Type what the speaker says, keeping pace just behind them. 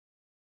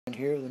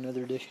Here with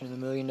another edition of the $1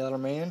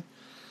 Million Man.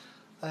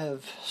 I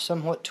have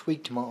somewhat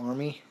tweaked my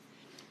army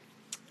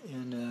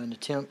in an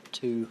attempt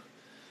to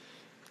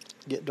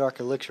get Dark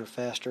Elixir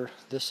faster.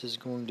 This is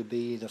going to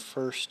be the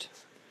first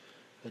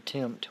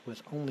attempt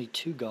with only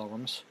 2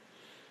 golems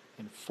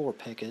and 4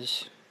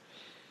 P.E.K.K.A.s,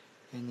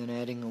 and then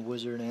adding a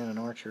wizard and an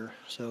archer,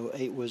 so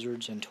 8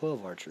 wizards and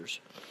 12 archers.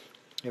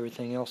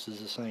 Everything else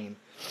is the same.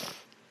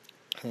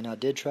 And I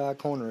did try a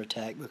corner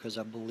attack because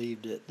I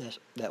believed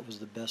that was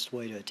the best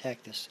way to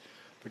attack this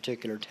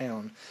particular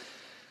town.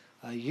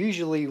 I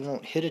usually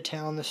won't hit a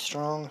town this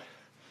strong,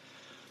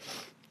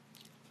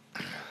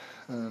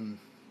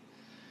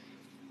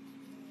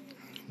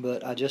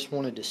 but I just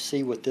wanted to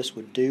see what this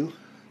would do.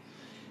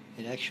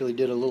 It actually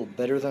did a little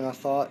better than I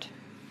thought,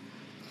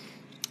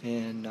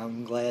 and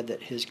I'm glad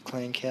that his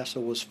clan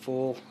castle was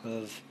full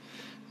of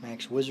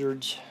max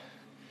wizards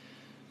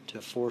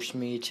to force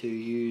me to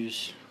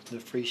use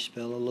the free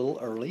spell a little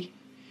early.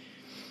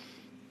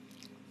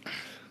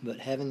 But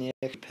having the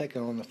extra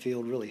P.E.K.K.A. on the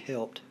field really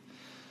helped.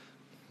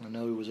 I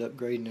know he was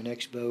upgrading an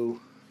X-bow,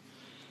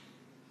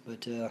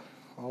 but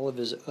all of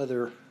his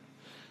other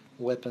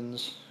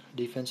weapons,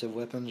 defensive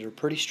weapons, are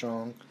pretty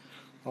strong.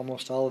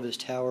 Almost all of his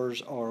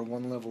towers are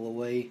 1 level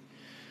away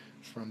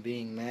from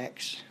being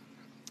max.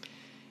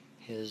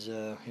 His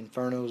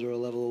infernos are a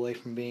level away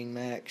from being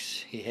max.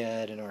 He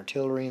had an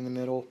artillery in the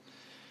middle.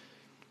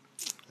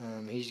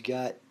 He's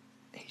got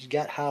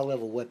high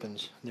level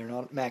weapons. They're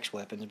not max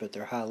weapons, but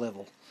they're high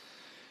level.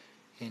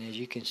 And as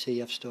you can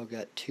see, I've still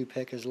got 2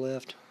 P.E.K.K.A.s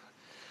left.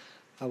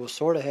 I was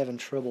sort of having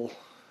trouble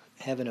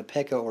having a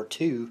P.E.K.K.A. or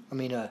 2,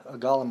 a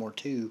golem or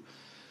 2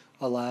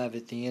 alive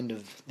at the end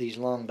of these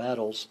long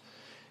battles,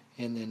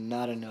 and then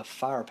not enough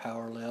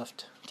firepower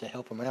left to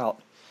help them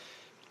out,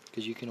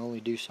 because you can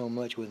only do so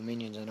much with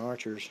minions and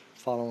archers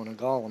following a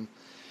golem.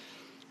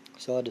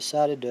 So I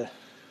decided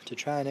to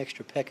try an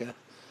extra P.E.K.K.A.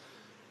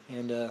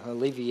 and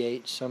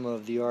alleviate some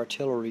of the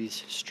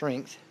artillery's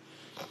strength,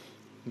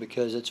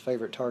 because its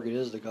favorite target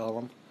is the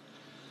golem.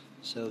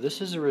 So this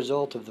is a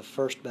result of the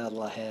first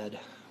battle I had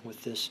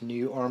with this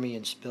new army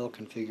and spell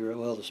configuration.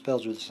 Well, the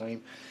spells are the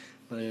same,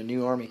 but a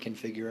new army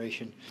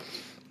configuration.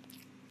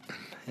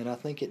 And I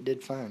think it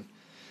did fine.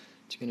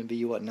 It's going to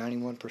be, what,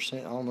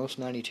 91%, almost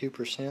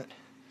 92%.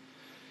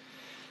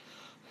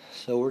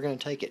 So we're going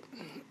to take it.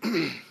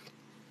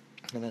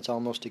 And that's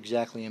almost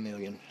exactly 1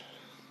 million.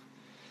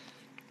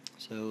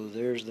 So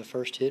there's the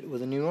first hit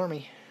with a new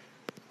army.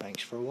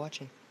 Thanks for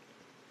watching.